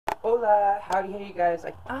Hola, howdy, hey you guys.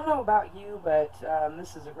 I don't know about you, but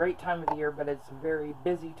this is a great time of the year, but it's a very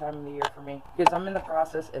busy time of the year for me because I'm in the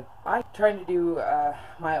process of trying to do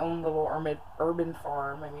my own little urban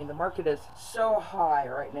farm. I mean, the market is so high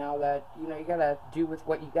right now that you gotta do with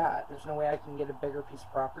what you got. There's no way I can get a bigger piece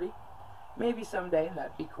of property. Maybe someday, and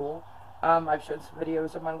that'd be cool. I've showed some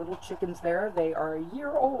videos of my little chickens there. They are a year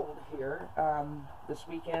old here this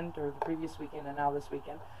weekend, or the previous weekend, and now this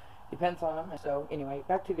weekend. Depends on them. So anyway,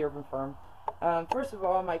 back to the urban farm. First of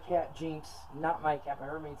all, my cat Jinx, not my cat, my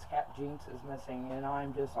roommate's cat Jinx is missing, and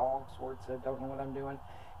I'm just all sorts of don't know what I'm doing.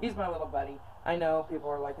 He's my little buddy. I know people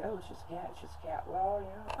are like, oh, it's just a cat, it's just a cat. Well,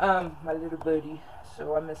 yeah. My little buddy.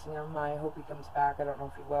 So I'm missing him. I hope he comes back. I don't know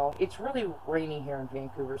if he will. It's really rainy here in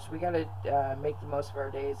Vancouver, so we got to make the most of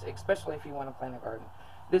our days, especially if you want to plant a garden.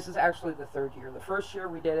 This is actually the third year. The first year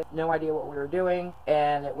we did it, no idea what we were doing,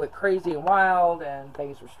 and it went crazy and wild, and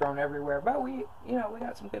things were strewn everywhere. But we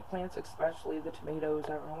got some good plants, especially the tomatoes.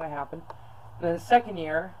 I don't know what happened. And then the second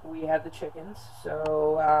year, we had the chickens,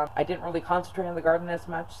 so I didn't really concentrate on the garden as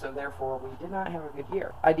much, so therefore we did not have a good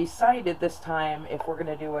year. I decided this time, if we're going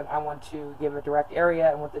to do it, I want to give a direct area,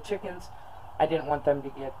 and with the chickens, I didn't want them to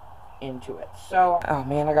get into it. So, oh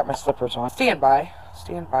man, I got my slippers on. Stand by.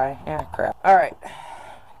 Yeah, crap. All right.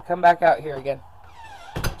 Come back out here again.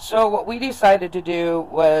 So what we decided to do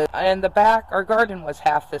was, in the back, our garden was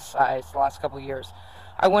half this size the last couple of years.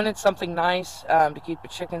 I wanted something nice to keep the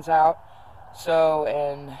chickens out. So,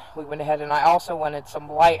 and we went ahead, and I also wanted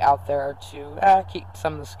some light out there to keep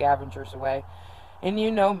some of the scavengers away. And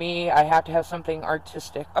you know me, I have to have something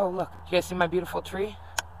artistic. Oh look, you guys see my beautiful tree?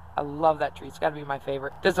 I love that tree. It's got to be my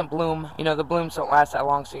favorite. It doesn't bloom. You know, the blooms don't last that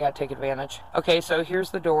long, so you got to take advantage. Okay, so here's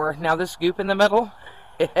the door. Now this goop in the middle,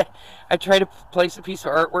 I tried to place a piece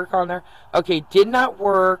of artwork on there. Okay, did not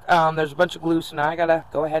work. There's a bunch of glue, so now I gotta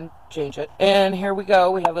go ahead and change it. And here we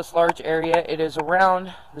go. We have this large area. It is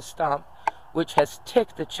around the stump, which has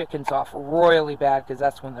ticked the chickens off royally bad because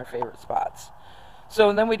that's one of their favorite spots.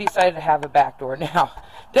 So then we decided to have a back door. Now,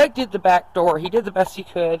 Doug did the back door. He did the best he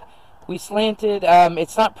could. We slanted.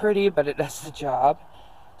 It's not pretty, but it does the job.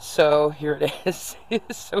 So here it is.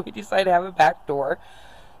 So we decided to have a back door,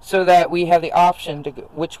 so that we have the option to go,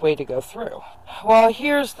 which way to go through. Well,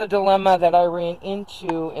 here's the dilemma that I ran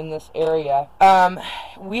into in this area.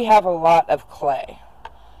 We have a lot of clay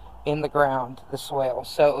in the ground, the soil,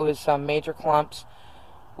 so it was some major clumps.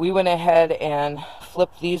 We went ahead and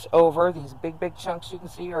flipped these over. These big chunks you can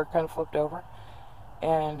see are kind of flipped over.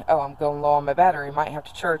 And, oh, I'm going low on my battery. Might have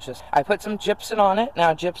to charge this. I put some gypsum on it.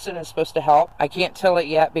 Now, gypsum is supposed to help. I can't tell it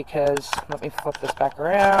yet because, let me flip this back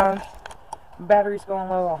around. Battery's going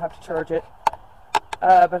low, I'll have to charge it.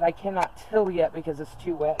 But I cannot till yet because it's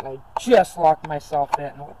too wet, and I just locked myself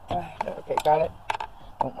in. Okay, got it.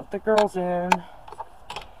 Don't let the girls in.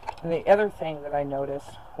 And the other thing that I noticed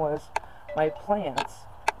was my plants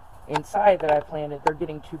inside that I planted, they're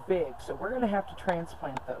getting too big. So we're going to have to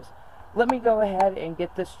transplant those. Let me go ahead and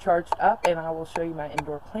get this charged up, and I will show you my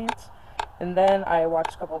indoor plants. And then I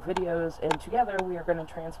watched a couple of videos, and together we are going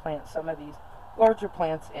to transplant some of these larger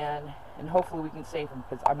plants in, and hopefully we can save them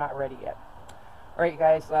because I'm not ready yet. Alright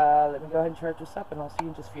guys, let me go ahead and charge this up, and I'll see you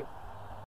in just a few.